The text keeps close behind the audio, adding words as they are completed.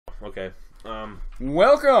Okay.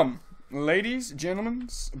 Welcome, ladies, gentlemen,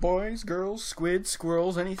 boys, girls, squids,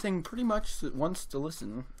 squirrels, anything pretty much that wants to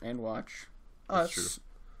listen and watch That's us true.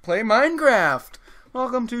 play Minecraft.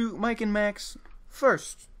 Welcome to Mike and Mack's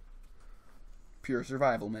first pure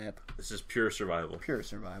survival map. This is pure survival. Pure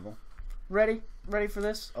survival. Ready? Ready for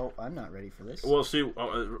this? Oh, I'm not ready for this. Well, see,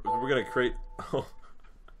 we're gonna create. Oh,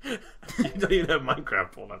 you don't even have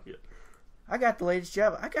Minecraft pulled up yet. I got the latest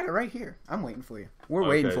Java. I got it right here. I'm waiting for you. We're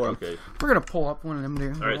waiting for him. Okay. We're gonna pull up one of them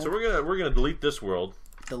there. All right, so we're gonna delete this world,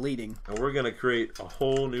 deleting, and we're gonna create a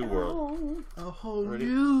whole new world. A whole Ready?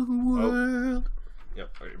 new world. Yep.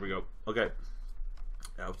 All right, here we go. Okay.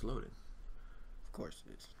 Now it's loading. Of course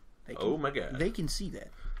it is. Oh my god. They can see that.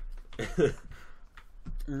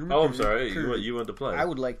 Oh, I'm sorry. You want to play? I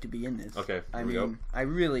would like to be in this. Okay. I Here we mean,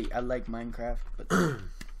 go. I like Minecraft, but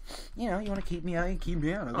you know, you want to keep me out, you keep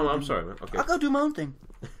me out. I'm sorry, man. Okay. I'll go do my own thing.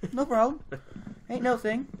 No problem. Ain't no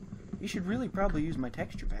thing. You should really probably use my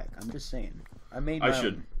texture pack. I'm just saying. I made my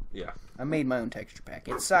own. Yeah. I made my own texture pack.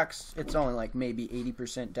 It sucks. It's only like maybe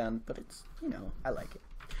 80% done, but it's, you know, I like it.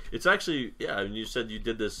 It's actually, yeah, and you said you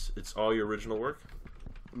did this, it's all your original work?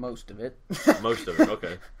 Most of it. Most of it,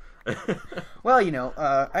 okay. Well, you know,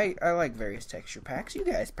 I like various texture packs. You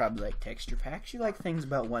guys probably like texture packs. You like things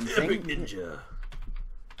about one thing. Big ninja.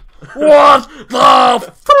 What the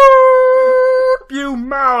f***, you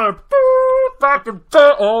mouth? Fucking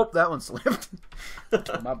oh, that one slipped.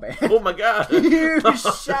 My bad. Oh my god. You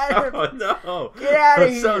shut Oh up. no. Get out of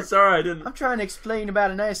I'm here. so sorry, I didn't. I'm trying to explain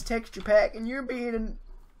about a nice texture pack, and you're being a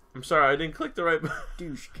I'm sorry, I didn't click the right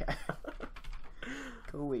douche cat.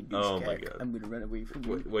 Go away, douche Oh cack. my god. I'm gonna run away from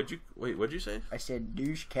you. What'd you say? I said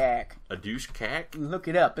douche cack. A douche cack? Look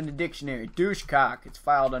it up in the dictionary. Douche cock. It's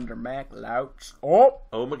filed under Mack Louch. Oh!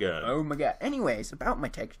 Oh my god. Oh my god. Anyways, about my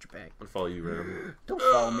texture pack. I'll follow you around. Don't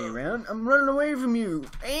follow me around. I'm running away from you.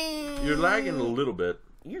 You're lagging a little bit.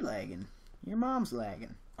 You're lagging. Your mom's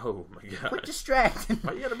lagging. Oh my god. Quit distracting.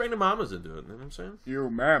 Why you gotta bring the mamas into it, you know what I'm saying? You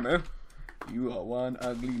mama. You are one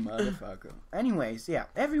ugly motherfucker. Anyways, yeah,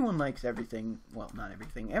 everyone likes everything. Well, not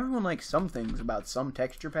everything. Everyone likes some things about some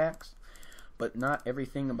texture packs, but not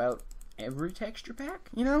everything about every texture pack,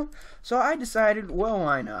 you know? So I decided, well,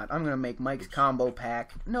 why not? I'm going to make Mike's combo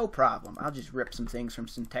pack. No problem. I'll just rip some things from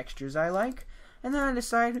some textures I like. And then I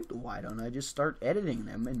decided, why don't I just start editing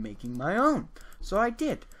them and making my own? So I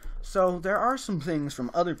did. So there are some things from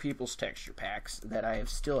other people's texture packs that I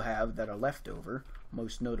still have that are left over.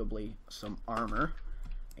 Most notably, some armor.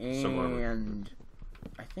 And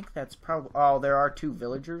I think that's probably... Oh, there are two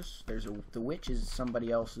villagers. The witch is somebody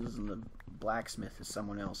else's, and the blacksmith is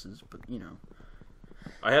someone else's. But, you know.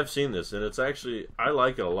 I have seen this, and it's actually... I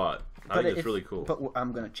like it a lot. I think it's really cool. But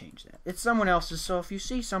I'm going to change that. It's someone else's, so if you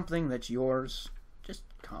see something that's yours, just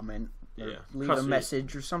comment. Yeah. Leave a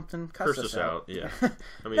message or something. Curse us out. Yeah.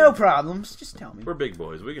 I mean, no problems. Just tell me. We're big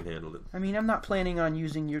boys. We can handle it. I mean, I'm not planning on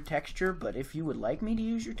using your texture, but if you would like me to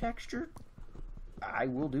use your texture, I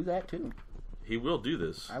will do that too. He will do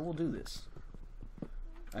this. I will do this.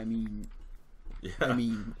 I mean... Yeah.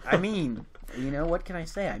 I mean, you know, what can I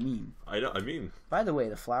say? I mean. By the way,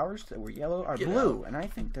 the flowers that were yellow are blue, and I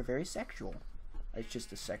think they're very sexual. It's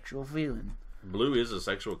just a sexual feeling. Blue is a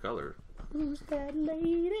sexual color. Who's that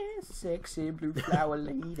lady? Sexy blue flower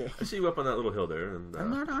lady. I see you up on that little hill there. And, I'm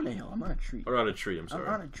not on a hill. I'm on a tree. Or on a tree, I'm sorry.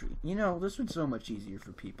 I'm on a tree. You know, this would be so much easier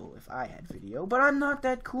for people if I had video, but I'm not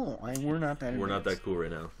that cool. We're not that We're not that cool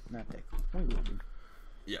right now. Not that cool. We will be.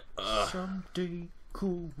 Yeah. Someday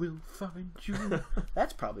cool will find you.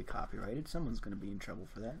 That's probably copyrighted. Someone's going to be in trouble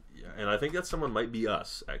for that. Yeah, and I think that someone might be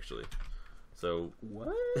us, actually. So...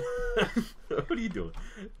 What? What are you doing?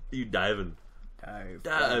 Are you diving?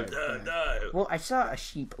 Dive. Well, I saw a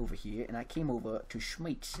sheep over here, and I came over to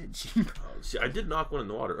smite said sheep. Oh, see, I did knock one in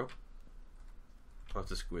the water. Oh, it's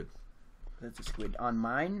a squid. That's a squid. On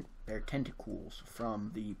mine, they're tentacles from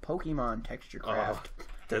the Pokemon Texture Craft.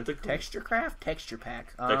 Tentacles? Texture Craft? Texture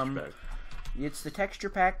Pack. Texture Pack. It's the texture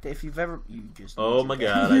pack that if you've ever... You just... Oh my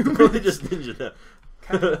god, I totally just ninja that.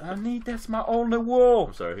 I need... That's my only wool.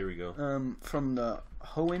 I'm sorry, here we go. From the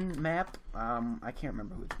Hoenn map. I can't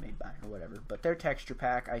remember who it's made by or whatever, but their texture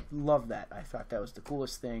pack, I love that. I thought that was the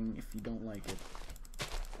coolest thing. If you don't like it,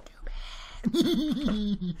 too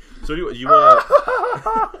bad. So you want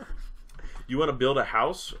you want to build a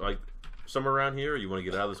house like somewhere around here, or you want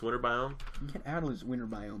to get out of this winter biome? Get out of this winter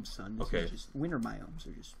biome, son. Okay. Winter biomes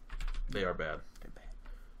are just... They are bad. They're bad.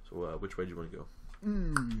 So which way do you want to go?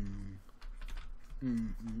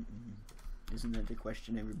 Isn't that the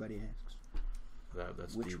question everybody asks?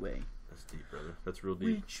 That's Which deep. way? That's deep, brother. That's real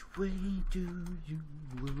deep. Which way do you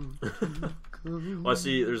want to go? Well, I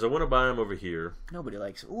see. There's a winter biome over here. Nobody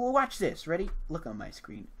likes it. Well, watch this. Ready? Look on my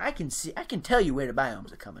screen. I can see. I can tell you where the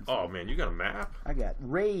biomes are coming from. Oh man, you got a map? I got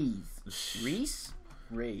Reese. Reese.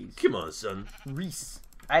 Come on, son. Reese.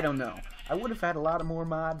 I don't know. I would have had a lot of more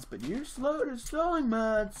mods, but you're slow to installing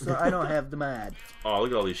mods, so I don't have the mod. Oh,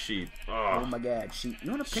 look at all these sheep. Oh my God, sheep!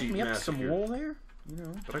 You want to pick Sheep me up some massacre. wool there? You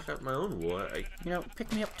know. But I got my own wool.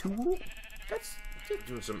 Pick me up 2 wool. That's.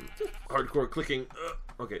 Doing some hardcore clicking.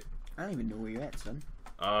 Okay. I don't even know where you're at, son.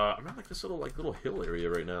 I'm at like this little hill area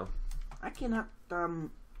right now. I cannot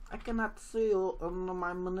see on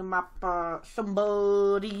my minimap.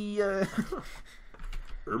 Somebody.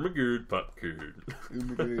 Ermagerd popcorn.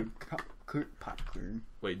 Ermagerd popcorn.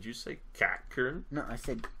 Wait, did you say cockcorn? No, I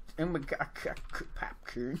said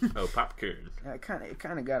popcorn. Oh, popcorn. It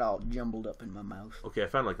kind of got all jumbled up in my mouth. Okay, I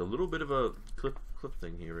found like a little bit of a clip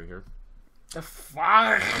thing here, right here. The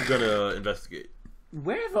fuck? I'm gonna investigate.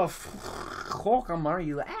 Where the fuck are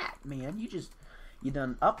you at, man? You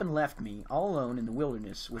done up and left me all alone in the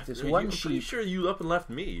wilderness with this one I'm sheep. pretty sure you up and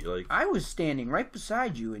left me. Like I was standing right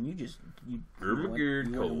beside you, and you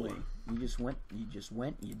Ermagerd went away. You went, and you just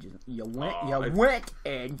went.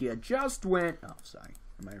 Oh, sorry.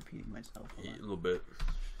 Am I repeating myself? a little bit.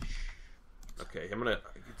 Okay, I'm gonna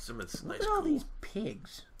get some of this Look nice at all cool. these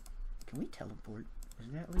pigs. Can we teleport?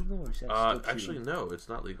 Is that legal, or is that still actually, cheating? no, it's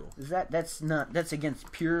not legal. Is that's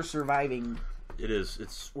against pure surviving? It is.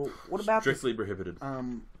 It's what about strictly prohibited.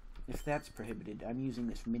 If that's prohibited, I'm using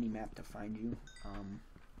this mini map to find you.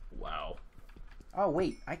 Wow. Oh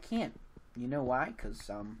wait, I can't. You know why? Because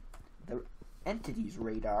the entities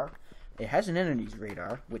radar. It has an entities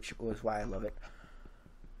radar, which was why I love it.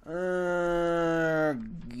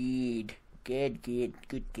 Good.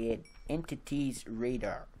 Entities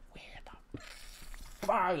radar. Where the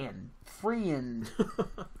freeing.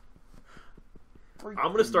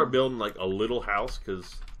 I'm gonna start building like a little house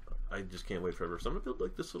because I just can't wait forever. So I'm gonna build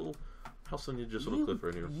like this little house on just little cliff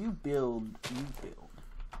right here. You build.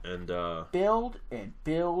 And build and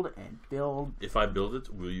build and build. if I build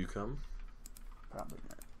it, will you come? Probably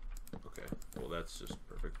not. Okay. Well, that's just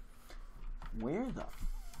perfect. Where the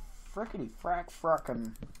frickety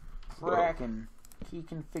frackin' key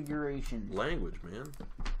configuration? Language, man.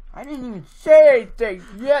 I didn't even say anything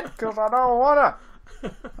yet because I don't wanna.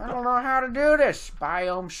 I don't know how to do this.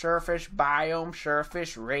 Biome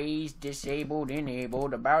surface, raised, disabled,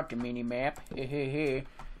 enabled, about the minimap.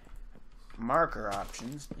 Marker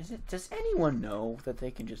options. Does anyone know that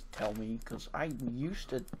they can just tell me? Because I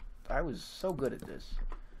was so good at this.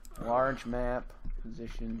 Large map,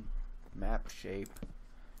 position, map shape.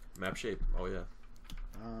 Map shape. Oh yeah.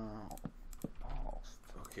 Oh, balls.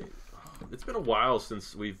 Okay. It's been a while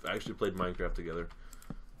since we've actually played Minecraft together.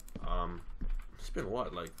 It's been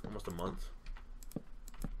what, like almost a month?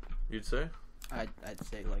 You'd say? I'd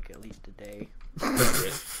say like at least a day. That's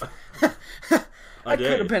it. It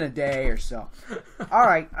could have been a day or so. All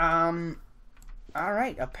right.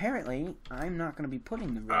 Apparently, I'm not going to be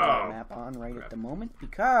putting the radar map on at the moment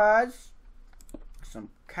because some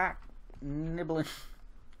cock nibbling.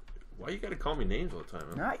 Why you gotta call me names all the time?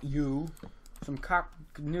 Huh? Not you. Some cock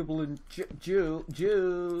nibbling Jew.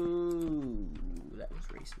 That was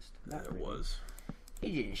racist. That was.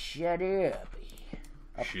 You just shut up.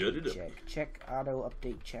 Shut it up. Check auto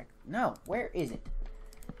update check. No, where is it?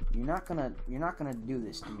 You're not gonna do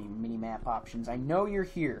this to me. Minimap options. I know you're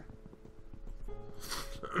here.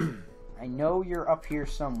 I know you're up here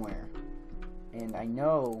somewhere, and I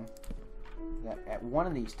know that at one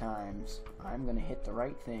of these times I'm gonna hit the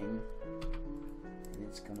right thing, and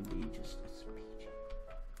it's gonna be just peachy.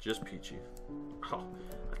 Just peachy. Oh,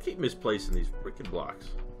 I keep misplacing these freaking blocks.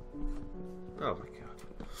 Oh my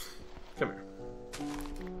god. Come here.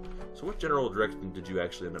 So what general direction did you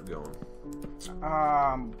actually end up going?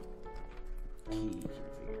 Key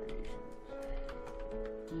configurations.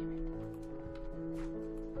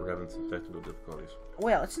 We're having some technical difficulties.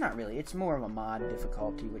 Well, it's not really. It's more of a mod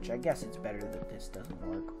difficulty, which I guess it's better that this doesn't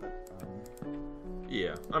work, but,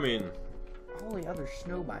 Yeah, I mean... Holy other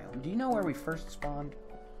snow biome. Do you know where we first spawned?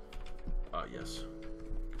 Yes.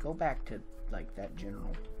 Go back to, like, that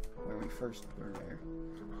general, where we first were there.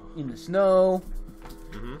 In the snow,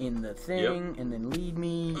 in the thing, and then lead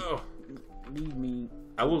me... Lead me...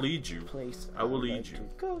 I will lead you. Place I will lead you.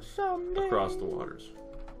 Go someday. Across the waters.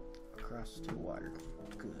 Across the water.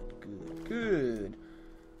 Good.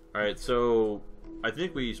 Alright, so... I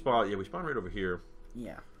think we spawned... Yeah, we spawned right over here.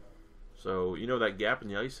 Yeah. So, you know that gap in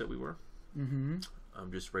the ice that we were? Mm-hmm.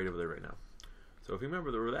 I'm just right over there right now. So if you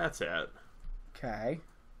remember where that's at... Okay.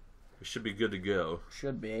 We should be good to go.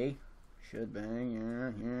 Should be. should bang.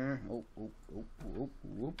 Yeah. Oh, whoop, whoop,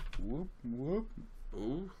 whoop, whoop, whoop.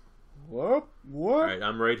 Ooh. Whoop, whoop. All right,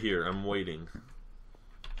 I'm right here. I'm waiting.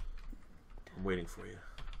 I'm waiting for you.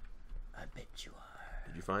 I bet you are.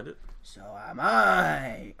 Did you find it? So am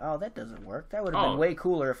I. Oh, that doesn't work. That would have been way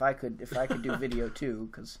cooler if I could do video too.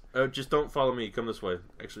 Cause just don't follow me. Come this way.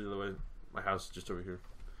 Actually, the other way. My house is just over here.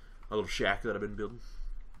 My little shack that I've been building.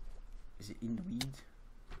 Is it in the weeds?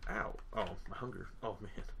 Ow. Oh, my hunger. Oh,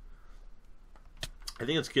 man. I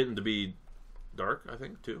think it's getting to be dark, I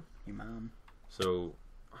think, too. Your mom. So.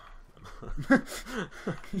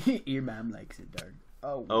 Your mom likes it dark.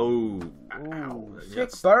 Oh. Oh. Ow. Sick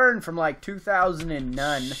Yes. burn from like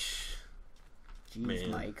 2009. Jeez,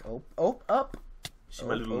 Man. Mike. Oh, up. See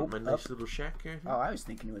my nice little shack here? Oh, I was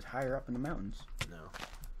thinking it was higher up in the mountains. No.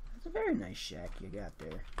 That's a very nice shack you got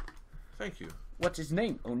there. Thank you. What's his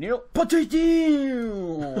name? O'Neill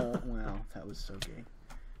Potato! Wow, that was so gay.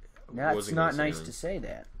 Now, it's not nice to say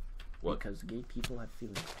that. What? Because gay people have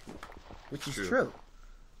feelings too. Which is True. true.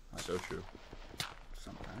 Like, So true.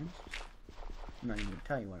 sometimes. I'm not even going to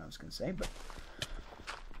tell you what I was going to say, but...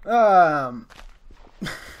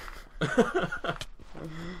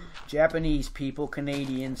 Japanese people,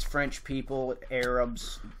 Canadians, French people,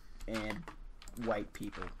 Arabs, and white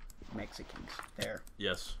people. Mexicans. There.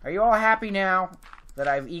 Yes. Are you all happy now that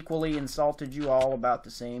I've equally insulted you all about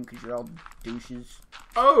the same because you're all douches?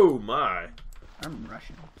 Oh, my. I'm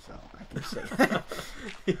Russian, so I can say that.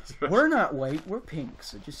 We're not white, we're pink,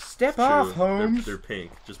 so just step off, Holmes. They're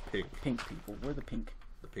pink. Just pink. Pink people. We're the pink.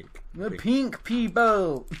 The pink. The pink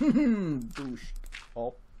people. Douche.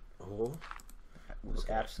 Oh. Oh. That was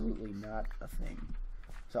Okay. absolutely not a thing.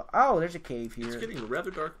 So, oh, there's a cave here. It's getting rather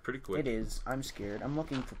dark pretty quick. It is. I'm scared. I'm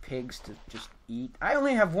looking for pigs to just eat. I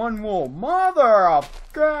only have one wool. Mother of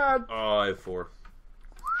God! Oh, I have 4.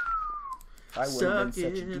 I wouldn't have been Suck such a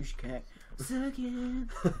it. douche cat. Suck it.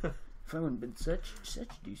 If I wouldn't have been such a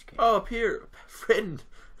douche cat. Oh, up here. Friend.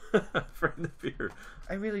 Friend up here.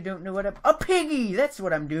 I really don't know what I'm... A piggy! That's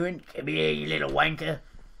what I'm doing. Come here, you little wanker.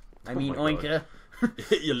 I mean, my oinker.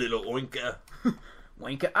 You little oinker.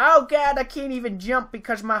 Wanker. Oh, God, I can't even jump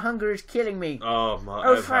because my hunger is killing me. Oh, my.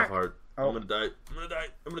 Oh, I have fuck. half heart. Oh. I'm gonna die. I'm gonna die.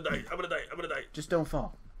 I'm gonna die. I'm gonna die. I'm gonna die. Just don't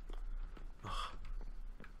fall.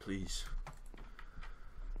 Please.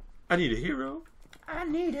 I need a hero. I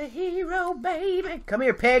need a hero, baby. Come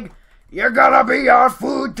here, pig. You're gonna be our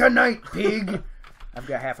food tonight, pig. I've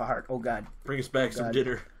got half a heart. Oh, God. Bring us back some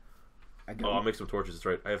dinner. Oh, I'll make some torches. That's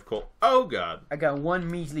right. I have coal. Oh, God. I got one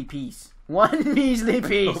measly piece. One measly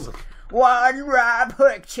piece. Oh, One Rob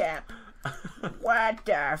Hook chap. What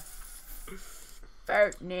the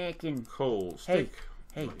fart necking. coal. Stick.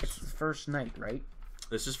 Hey, Nice. it's the first night, right?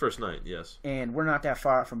 This is first night, yes. And we're not that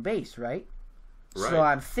far from base, right? Right. So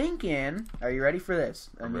I'm thinking, are you ready for this?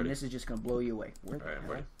 I mean, ready. this is just going to blow you away. Where the Alright, I'm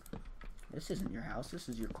hell? ready. This isn't your house. This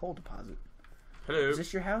is your coal deposit. Hello. Is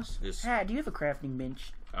this your house? Yes. Ah, do you have a crafting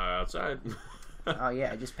bench? Outside. Oh,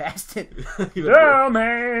 yeah, I just passed it. You better-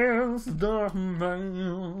 Dumbass.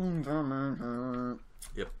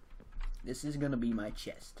 Yep. This is going to be my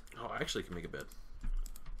chest. Oh, I actually can make a bed.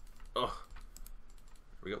 Oh.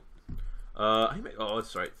 Here we go. I make. Oh,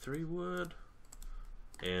 that's right. 3 wood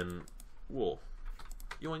and wool.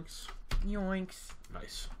 Yoinks. Yoinks.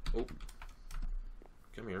 Nice. Oh.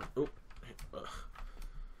 Come here. Oh. Ugh.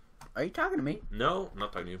 Are you talking to me? No, I'm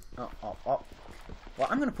not talking to you. Oh. Well,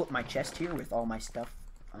 I'm going to put my chest here with all my stuff.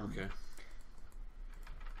 Okay.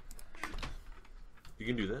 You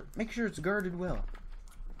can do that. Make sure it's guarded well.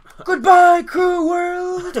 Goodbye, cruel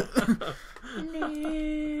world!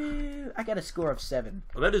 No. I got a score of 7.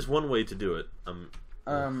 Well, that is one way to do it.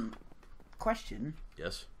 Question.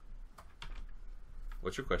 Yes.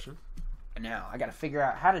 What's your question? Now, I got to figure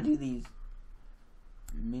out how to do these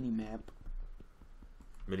mini-map.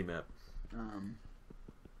 Mini-map.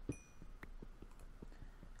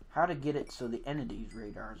 How to get it so the entity's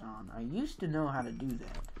radar's on. I used to know how to do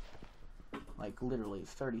that. Like, literally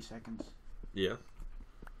 30 seconds Yeah.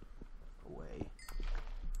 away.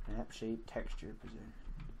 Map shape, texture, position,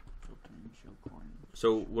 filtering, show coin.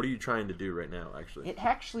 So, what are you trying to do right now, actually? It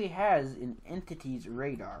actually has an entity's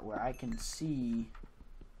radar where I can see...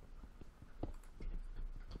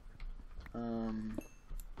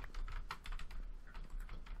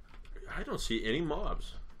 I don't see any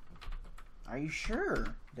mobs. Are you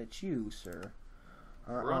sure that you, sir,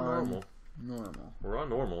 are We're on normal. Normal. We're on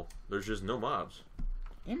normal. There's just no mobs.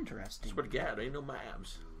 Interesting. Swear to God, ain't no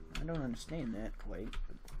mobs. I don't understand that quite.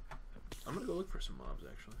 I'm gonna go look for some mobs,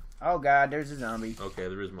 actually. Oh God, there's a zombie. Okay,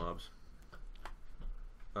 there is mobs.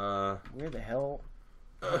 Where the hell?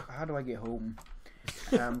 How do I get home?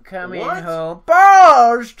 I'm coming What? home.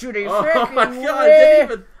 Balls to the Oh freaking my god! way.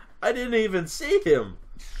 I didn't even see him.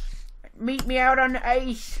 Meet me out on the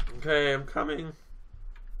ice. Okay, I'm coming.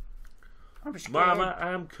 I'm scared. Mama,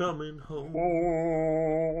 I'm coming home.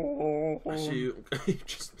 I see you. You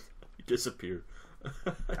disappeared.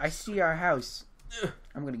 I see our house.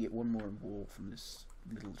 I'm gonna get one more wool from this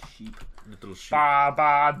little sheep. Little sheep.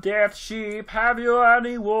 Baba, death sheep, have you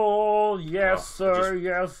any wool? Yes, sir,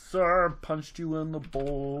 yes, sir. Punched you in the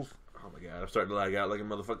balls. Oh my god, I'm starting to lag out like a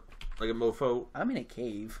motherfucker, like a mofo. I'm in a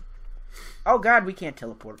cave. Oh god, we can't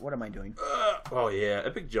teleport. What am I doing? Oh yeah,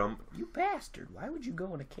 epic jump. You bastard. Why would you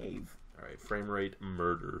go in a cave? Alright, frame rate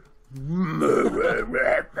murder. Frame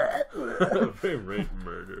Frame rate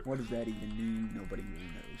murder. What does that even mean? Nobody really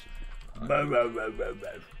knows.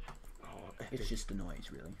 It's just a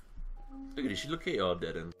noise, really. Look at this, you look at all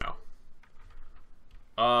dead end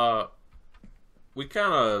now. We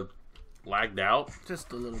kind of lagged out.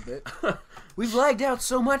 Just a little bit. We've lagged out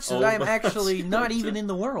so much that I'm actually not even in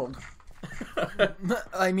the world.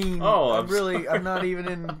 I mean, I'm not even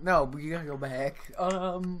in. No, we gotta go back.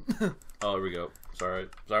 Oh, here we go. Sorry.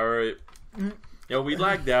 Yeah, we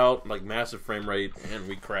lagged out, like massive frame rate, and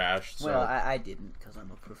we crashed. So. Well, I didn't, because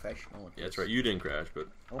I'm a professional. Yeah, that's right. You didn't crash, but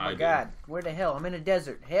oh my god, where the hell? I'm in a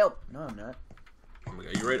desert. Help! No, I'm not. Oh my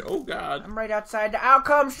god, you ready? Oh god. I'm right outside. I'll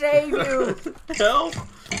come save you. Help!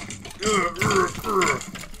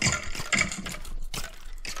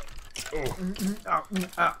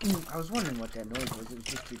 I was wondering what that noise was. It was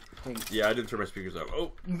just a thing. Yeah, I didn't turn my speakers up.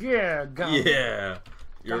 Oh. Yeah, got Yeah.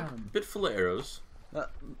 You're a bit full of arrows.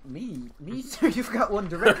 Me, sir. You've got one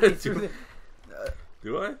directly through the.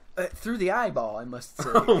 Do I? Through the eyeball, I must say.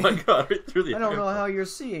 Oh my god! Right through the. I don't know how you're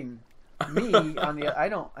seeing me on the. I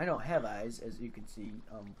don't have eyes, as you can see.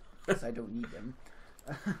 Because I don't need them.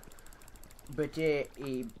 But yeah.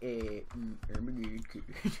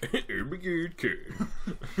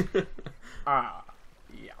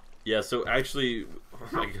 Yeah. So actually, oh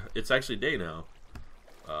my god, it's actually day now.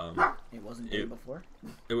 It wasn't day before.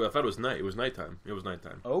 I thought it was night. It was nighttime. It was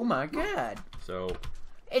nighttime. Oh my god! So.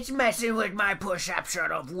 It's messing with my push-perception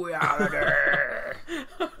of reality.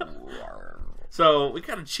 So we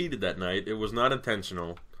kind of cheated that night. It was not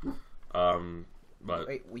intentional. But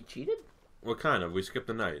wait, we cheated? Well, kind of. We skipped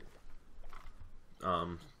the night.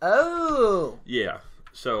 Oh. Yeah.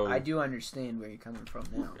 So I do understand where you're coming from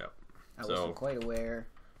now. Yep. I wasn't quite aware.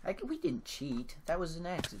 We didn't cheat. That was an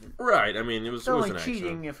accident. Right. I mean, it was only an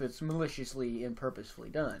cheating accident. if it's maliciously and purposefully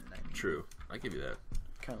done. I mean, true. I give you that.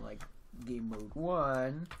 Kind of like game mode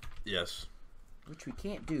 1. Yes. Which we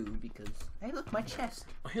can't do because... Hey, look, my chest.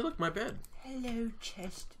 Oh, hey, look, my bed. Hello,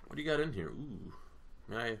 chest. What do you got in here? Ooh.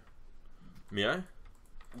 May I?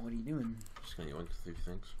 What are you doing? Just gonna yoink a few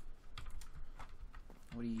things.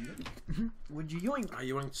 What are you doing? Would you yoink? I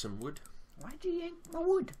yoinked some wood. Why'd you yank my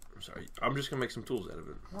wood? I'm sorry. I'm just gonna make some tools out of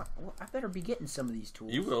it. What? Well, I better be getting some of these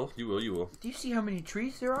tools. You will. You will. You will. Do you see how many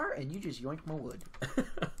trees there are? And you just yoinked my wood.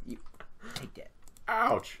 You take that.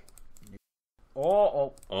 Ouch.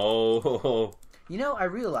 Oh. You know, I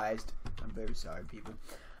realized. I'm very sorry, people.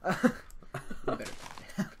 You better.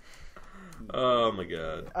 Oh my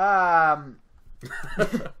god. I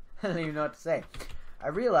don't even know what to say. I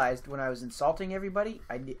realized when I was insulting everybody,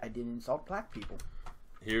 I didn't insult black people.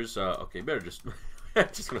 Here's okay. Better just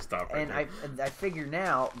gonna stop right now. And I figure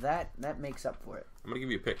now that makes up for it. I'm gonna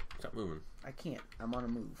give you a pick. Stop moving. I can't. I'm on a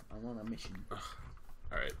move. I'm on a mission. Ugh.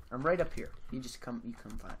 All right. I'm right up here. You come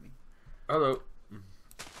find me. Hello.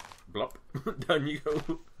 Blop. Down you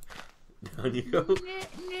go. Down you go.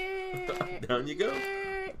 Down you go.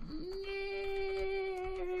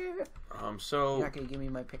 So. You're not gonna give me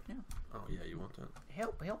my pick now. Oh yeah, you want that?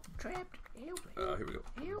 Help! I'm trapped. Help! Here we go.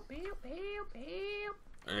 Help!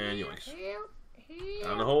 And yoinks. Help!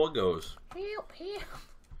 Down the hole it goes. Help!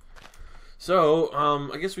 So,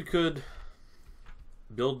 I guess we could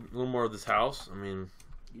build a little more of this house. I mean,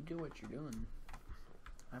 you do what you're doing.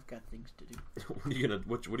 I've got things to do. What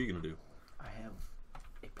are you gonna do? I have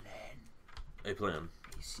a plan. A plan.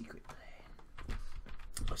 A secret plan.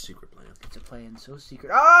 A secret plan. It's a plan so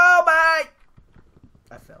secret. Oh my!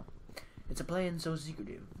 I fell. It's a plan so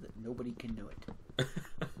secretive that nobody can know it.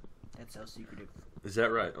 That's how secretive. Is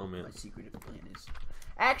that right? Oh man. My secretive plan is.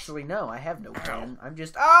 Actually, no, I have no plan. I'm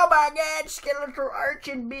just. Oh my god, skeletal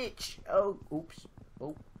arching bitch. Oh, oops.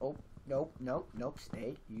 Oh, nope.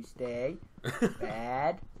 Stay. You stay.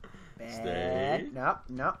 Bad. Stay.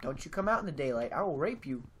 Nope. Don't you come out in the daylight. I will rape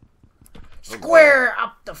you. Square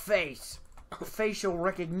up the face. Facial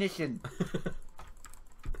recognition.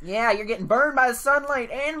 Yeah, you're getting burned by the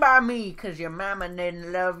sunlight and by me because your mama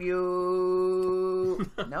didn't love you.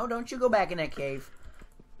 you. No, don't you go back in that cave.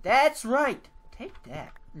 That's right. Take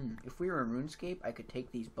that. If we were in RuneScape, I could take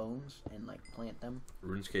these bones and like plant them.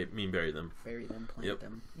 RuneScape, mean bury them. Bury them, plant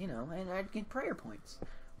them. You know, and I'd get prayer points.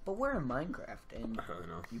 But we're in Minecraft, and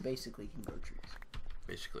you basically can grow trees.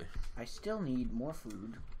 Basically. I still need more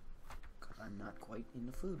food, because I'm not quite in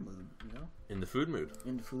the food mood, you know? In the food mood.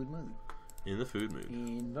 In the food mood. In the food mood.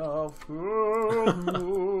 In the food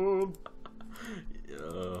mood.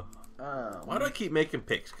 Why do I keep making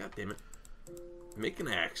picks? God damn it. Make an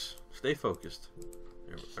axe. Stay focused.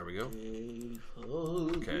 There we go.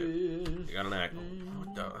 Okay. You got an axe.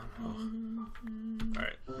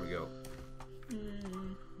 Alright, here we go.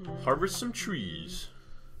 Harvest some trees.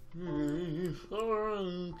 I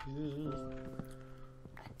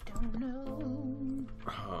don't know.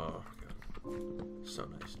 Oh, God. So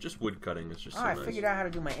nice. Just wood cutting is just so I nice. figured out how to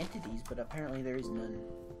do my entities, but apparently there is none.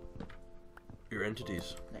 Your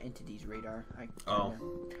entities. The entities radar.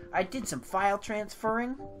 I did some file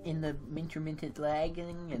transferring in the intermittent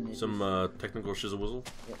lagging and some technical shizzle whizzle.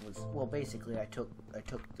 It was well, basically I took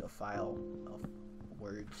a file of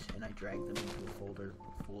words and I dragged them into a folder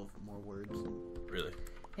full of more words. Really?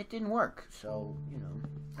 It didn't work, so you know.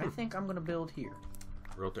 I think I'm gonna build here.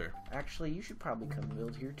 Right there. Actually, you should probably come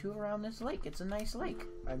build here too around this lake. It's a nice lake.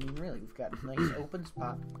 I mean, really, we've got a nice open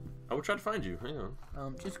spot. I will try to find you. Hang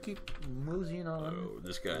on. Just keep moseying on. Oh,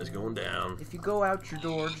 this guy's going down. If you go out your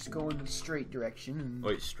door, just go in the straight direction. And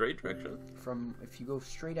wait, straight direction? If you go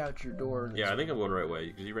straight out your door. Yeah, I think I'm going the right way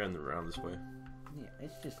because you ran around this way. Yeah,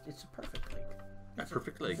 it's a perfect lake. A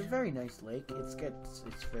perfect lake. It's a very nice lake. It's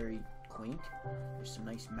very quaint. There's some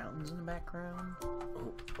nice mountains in the background.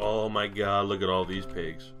 Oh my God! Look at all these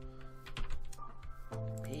pigs.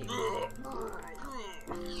 Pigs.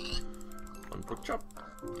 One pork chop.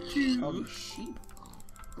 All these sheep.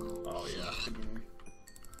 Oh yeah.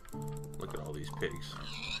 Look at all these pigs.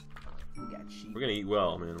 We got sheep. We're gonna eat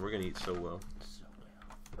well, man. We're gonna eat so well. So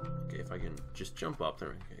well. Okay, if I can just jump up there.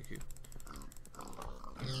 Okay, cute. Oh,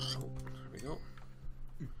 there we go.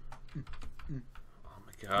 Oh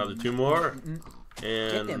my God! The two more,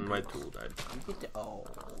 and my tool died.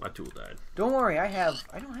 My tool died. Don't worry, I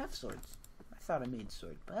don't have swords. I thought I made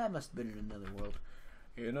swords, but that must have been in another world.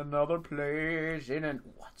 In another place,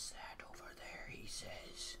 what's that over there, he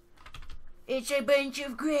says. It's a bunch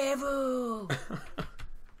of gravel.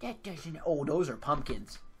 That doesn't... Oh, those are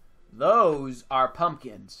pumpkins. Those are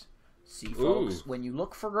pumpkins. See, folks, when you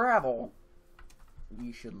look for gravel,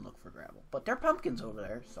 you shouldn't look for gravel. But they're pumpkins over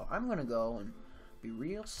there, so I'm going to go and be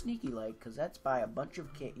real sneaky-like, because that's by a bunch of...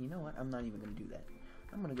 You know what? I'm not even going to do that.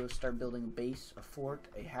 I'm going to go start building a base, a fort,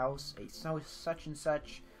 a house, such and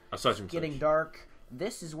such. A such and getting dark.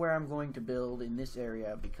 This is where I'm going to build in this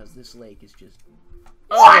area, because this lake is just...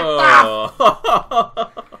 Oh.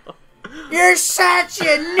 What the... You're such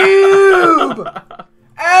a noob!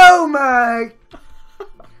 Oh my...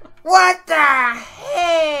 What the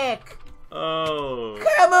heck? Oh.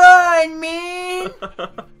 Come on, man!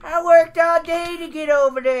 I worked all day to get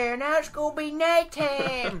over there. Now it's gonna be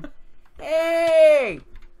nighttime. Hey!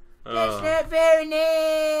 That's not very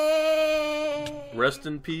nice. Rest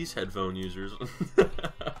in peace, headphone users. Oh,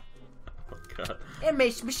 God. It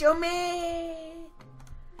makes me so mad.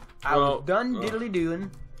 I was done diddly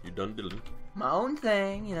doing. You done diddly. My own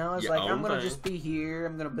thing, you know. I was like, I'm gonna just be here.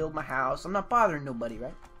 I'm gonna build my house. I'm not bothering nobody,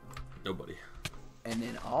 right? Nobody. And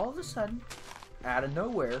then all of a sudden, out of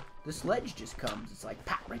nowhere, this ledge just comes. It's like,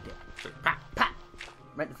 pop, right there. Like, pop, pop,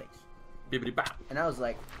 right in the face. Bibbidi bop. And I was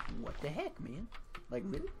like, what the heck, man? Like,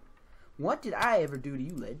 really? What did I ever do to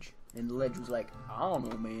you, ledge? And the ledge was like, I don't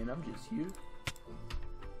know, man. I'm just here.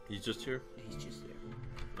 He's just here? He's just there.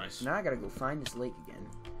 Nice. So now I gotta go find this lake again.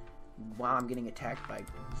 While I'm getting attacked by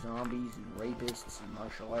zombies and rapists and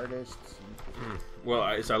martial artists. And... Well,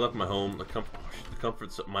 I left my home, the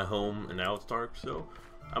comforts of my home, and now it's dark, so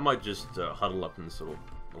I might just huddle up in this little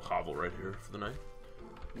hovel right here for the night.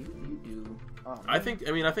 You do. Oh, I think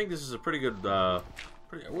this is a pretty good. Where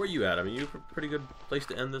are you at? I mean, you a pretty good place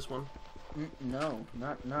to end this one. No,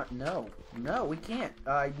 no, we can't.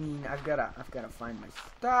 I mean, I've gotta find my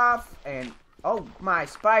stuff and. Oh, my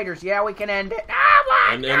spiders. Yeah, we can end it. Oh,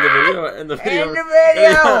 my God. End the video. End the video. End the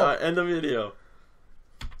video. End the video.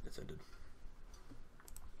 It's ended.